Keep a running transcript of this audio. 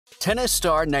Tennis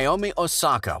star Naomi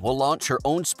Osaka will launch her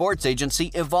own sports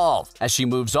agency Evolve as she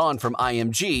moves on from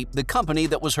IMG, the company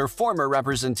that was her former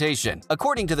representation.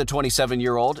 According to the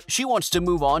 27-year-old, she wants to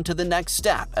move on to the next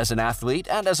step as an athlete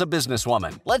and as a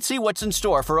businesswoman. Let's see what's in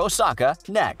store for Osaka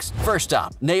next. First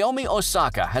up, Naomi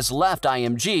Osaka has left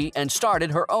IMG and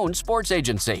started her own sports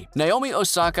agency. Naomi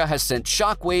Osaka has sent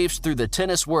shockwaves through the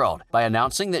tennis world by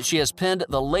announcing that she has penned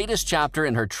the latest chapter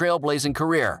in her trailblazing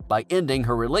career by ending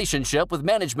her relationship with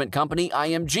management company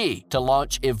IMG to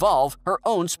launch Evolve, her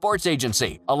own sports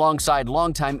agency, alongside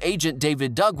longtime agent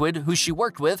Stuart Duguid, who she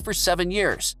worked with for 7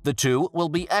 years. The two will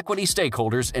be equity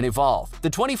stakeholders in Evolve. The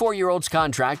 24-year-old's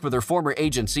contract with her former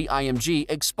agency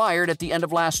IMG expired at the end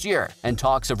of last year, and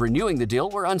talks of renewing the deal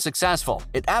were unsuccessful.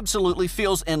 It absolutely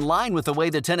feels in line with the way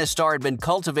the tennis star had been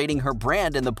cultivating her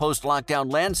brand in the post-lockdown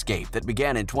landscape that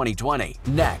began in 2020.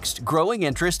 Next, growing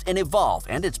interest in Evolve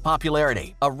and its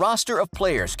popularity. A roster of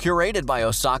players curated by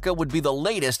Osaka would be the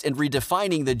latest in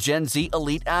redefining the Gen Z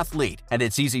elite athlete, and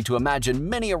it's easy to imagine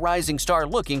many a rising star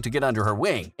looking to get under her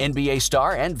wing. NBA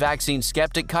star and vaccine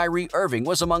skeptic Kyrie Irving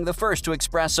was among the first to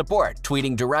express support,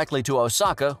 tweeting directly to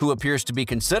Osaka, who appears to be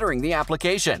considering the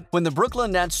application. When the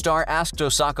Brooklyn Nets star asked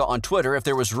Osaka on Twitter if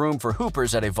there was room for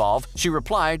hoopers at Evolve, she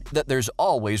replied that there's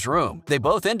always room. They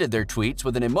both ended their tweets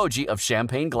with an emoji of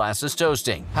champagne glasses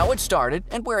toasting. How it started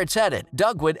and where it's headed.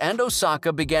 Duguid and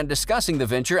Osaka began discussing the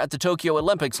venture at the Tokyo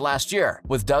Olympics last year,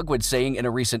 with Duguid saying in a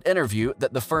recent interview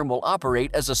that the firm will operate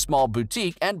as a small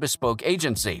boutique and bespoke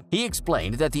agency. He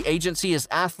explained that the agency is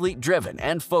athlete-driven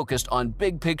and focused on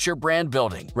big-picture brand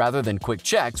building, rather than quick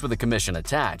checks with a commission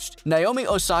attached. Naomi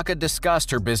Osaka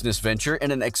discussed her business venture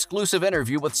in an exclusive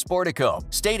interview with Sportico,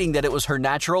 stating that it was her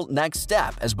natural next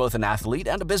step as both an athlete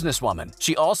and a businesswoman.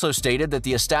 She also stated that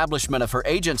the establishment of her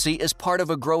agency is part of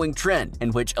a growing trend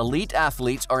in which elite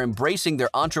athletes are embracing their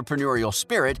entrepreneurial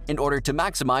spirit in order to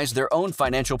maximize their own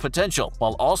financial potential,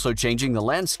 while also changing the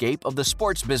landscape of the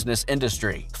sports business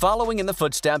industry. Following in the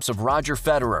footsteps of Roger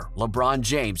Federer, LeBron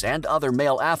James, and other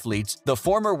male athletes, the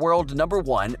former world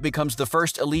 #1 becomes the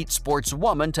first elite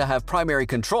sportswoman to have primary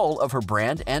control of her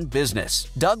brand and business.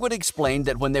 Duguid explained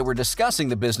that when they were discussing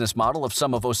the business model of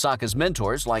some of Osaka's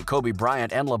mentors like Kobe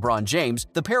Bryant and LeBron James,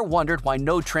 the pair wondered why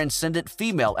no transcendent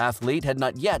female athlete had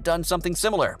not yet done something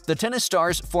similar. The tennis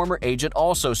star's former agent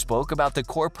also spoke about the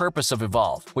core purpose of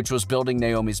Evolve, which was building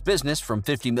Naomi's business from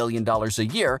 $50 million a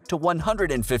year to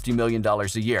 $150 million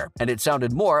a year, and it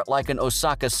sounded more like an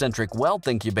Osaka-centric wealth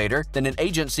incubator than an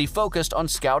agency focused on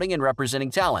scouting and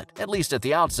representing talent, at least at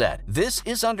the outset. This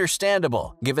is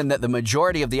understandable, given that the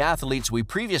majority of the athletes we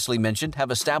previously mentioned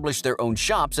have established their own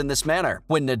shops in this manner.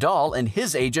 When Nadal and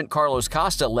his agent Carlos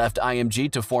Costa left IMG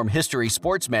to form History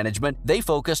Sports Management, they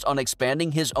focused on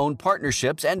expanding his own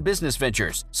partnerships and business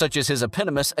ventures, such as his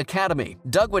eponymous academy.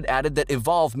 Duguid added that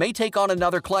Evolve may take on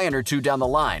another client or two down the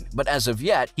line, but as of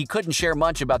yet, he couldn't share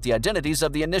much about the identities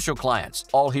of the initial clients.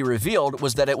 All he revealed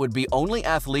was that it would be only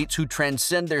athletes who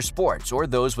transcend their sports or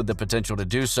those with the potential to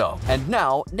do so. And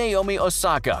now, Naomi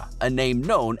Osaka, a name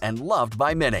known and loved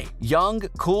by many. Young,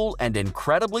 cool, and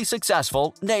incredibly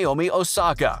successful Naomi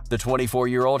Osaka. The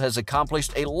 24-year-old has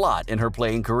accomplished a lot in her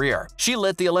playing career. She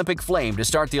lit the Olympic flame to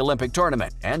start the Olympic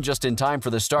tournament, and just in time for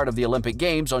the start of the Olympic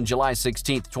Games on July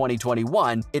 16,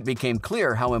 2021, it became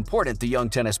clear how important the young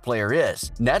tennis player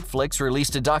is. Netflix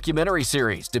released a documentary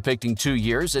series depicting 2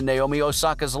 years in Naomi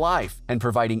Osaka's life and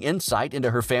providing insight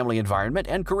into her family environment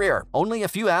and career. Only a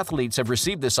few athletes have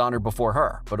received this honor before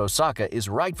her, but Osaka is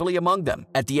rightfully among them.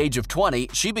 At the age of 20,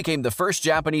 she became the first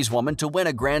Japanese woman to win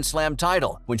a Grand Slam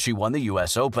title when she won the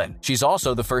US Open. She's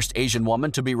also the first Asian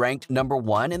woman to be ranked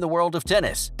 #1 in the world of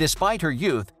tennis. Despite her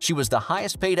youth, she was the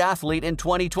highest-paid athlete in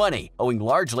 2020, owing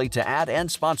largely to ad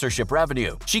and sponsorship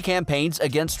revenue. She campaigns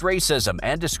against racism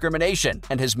and discrimination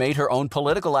and has made her own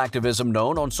political activism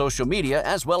known on social media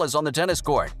as well as on the tennis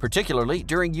court, particularly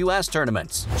during US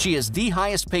tournaments. She is the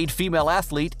highest-paid female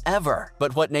athlete ever.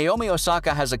 But what Naomi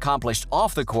Osaka has accomplished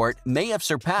off the court may have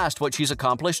surpassed what she's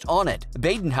accomplished on it.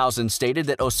 Badenhausen stated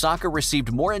that Osaka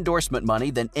received more endorsement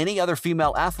money than any other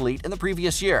female athlete in the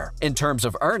previous year. In terms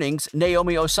of earnings,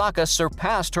 Naomi Osaka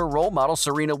surpassed her role model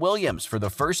Serena Williams for the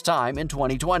first time in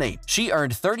 2020. She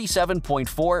earned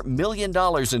 $37.4 million in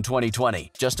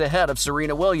 2020, just ahead of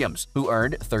Serena Williams, who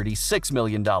earned $36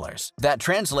 million. That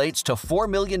translates to $4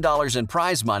 million in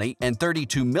prize money and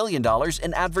 $32 million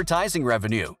in advertising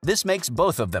revenue. This makes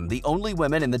both of them the only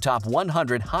women in the top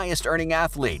 100 highest-earning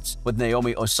athletes, with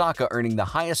Naomi Osaka earning the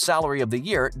highest salary of the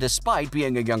year despite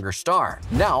being a younger star.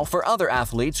 Now for other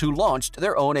athletes who launched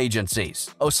their own agencies.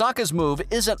 Osaka's move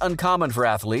isn't uncommon for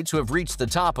athletes who have reached the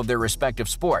top of their respective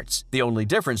sports, the only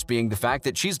difference being the fact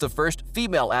that she's the first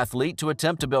female athlete athlete to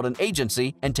attempt to build an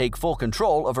agency and take full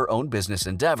control of her own business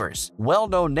endeavors.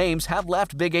 Well-known names have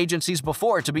left big agencies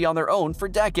before to be on their own for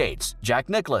decades. Jack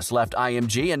Nicklaus left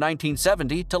IMG in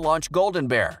 1970 to launch Golden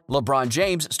Bear. LeBron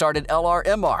James started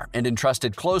LRMR and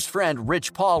entrusted close friend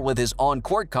Rich Paul with his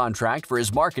on-court contract for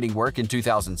his marketing work in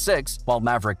 2006, while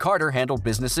Maverick Carter handled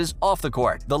businesses off the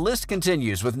court. The list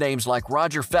continues with names like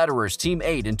Roger Federer's Team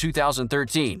 8 in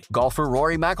 2013, golfer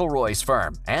Rory McIlroy's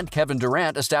firm, and Kevin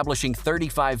Durant establishing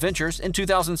 35 Ventures in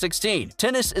 2016.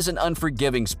 Tennis is an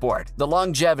unforgiving sport. The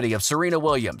longevity of Serena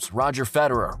Williams, Roger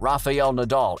Federer, Rafael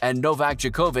Nadal, and Novak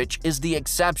Djokovic is the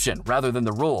exception rather than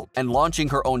the rule, and launching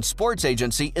her own sports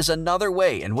agency is another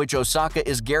way in which Osaka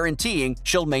is guaranteeing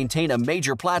she'll maintain a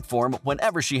major platform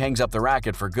whenever she hangs up the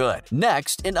racket for good.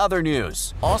 Next, in other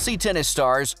news, Aussie tennis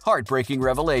stars heartbreaking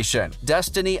revelation.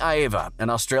 Destiny Aiva, an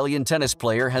Australian tennis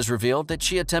player, has revealed that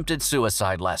she attempted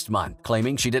suicide last month,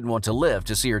 claiming she didn't want to live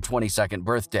to see her 22nd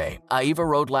birthday. Aiva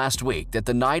wrote last week that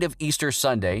the night of Easter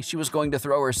Sunday, she was going to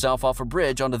throw herself off a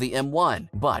bridge onto the M1,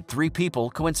 but 3 people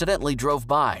coincidentally drove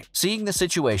by. Seeing the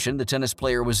situation the tennis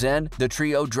player was in, the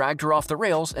trio dragged her off the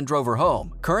rails and drove her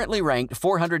home. Currently ranked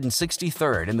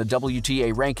 463rd in the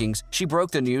WTA rankings, she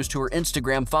broke the news to her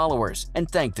Instagram followers and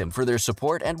thanked them for their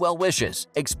support and well wishes,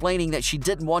 explaining that she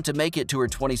didn't want to make it to her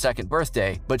 22nd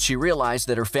birthday, but she realized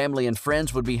that her family and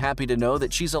friends would be happy to know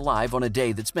that she's alive on a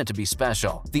day that's meant to be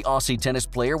special. The Aussie tennis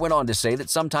player went on to say that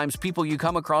sometimes people you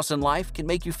come across in life can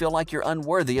make you feel like you're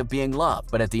unworthy of being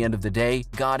loved, but at the end of the day,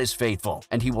 God is faithful,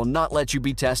 and He will not let you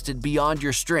be tested beyond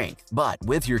your strength. But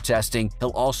with your testing, He'll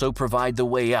also provide the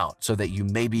way out so that you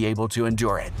may be able to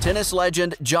endure it. Tennis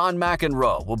legend John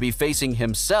McEnroe will be facing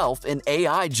himself in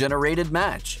AI-generated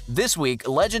match. This week,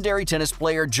 legendary tennis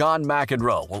player John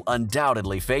McEnroe will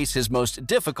undoubtedly face his most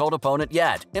difficult opponent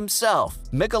yet, himself.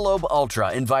 Michelob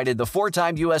Ultra invited the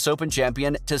 4-time U.S. Open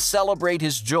champion to celebrate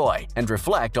his joy and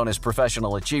reflect on his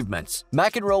professional achievements.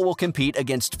 McEnroe will compete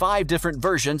against 5 different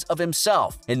versions of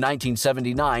himself. In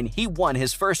 1979, he won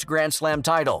his first Grand Slam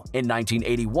title. In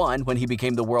 1981, when he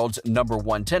became the world's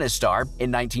 #1 tennis star.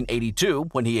 In 1982,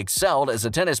 when he excelled as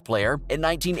a tennis player. In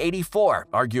 1984,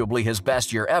 arguably his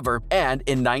best year ever. And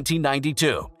in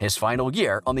 1992, his final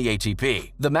year on the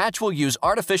ATP. The match will use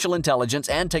artificial intelligence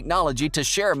and technology to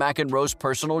share McEnroe's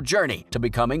personal journey to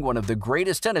becoming one of the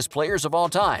greatest tennis players of all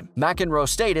time. McEnroe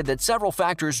stated that several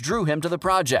factors drew him to the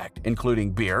project,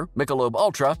 including beer, Michelob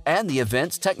Ultra, and the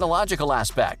event's technological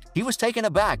aspect. He was taken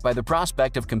aback by the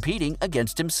prospect of competing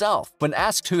against himself. When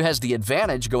asked who has the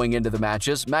advantage going into the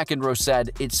matches, McEnroe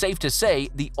said, "It's safe to say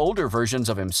the older versions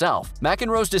of himself."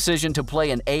 McEnroe's decision to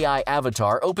play an AI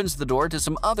avatar opens the door to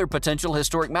some other potential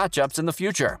historic matchups in the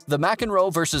future. The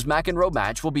McEnroe vs. McEnroe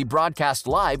match will be broadcast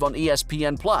live on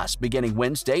ESPN Plus beginning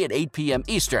Wednesday at 8 p.m.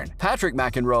 Eastern. Patrick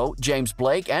McEnroe, James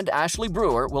Blake, and Ashley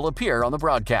Brewer will appear on the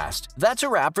broadcast. That's a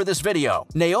wrap for this video.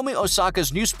 Naomi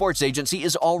Osaka's new sports agency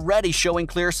is already showing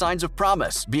clear signs of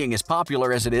promise, being as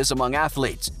popular as it is among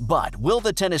athletes. But will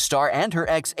the tennis star and her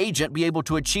ex-agent be able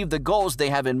to achieve the goals they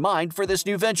have in mind for this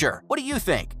new venture? What do you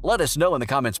think? Let us know in the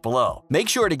comments below. Make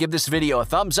sure to give this video a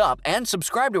thumbs up and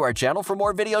subscribe to our channel for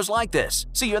more videos like this.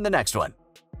 See you in the next one.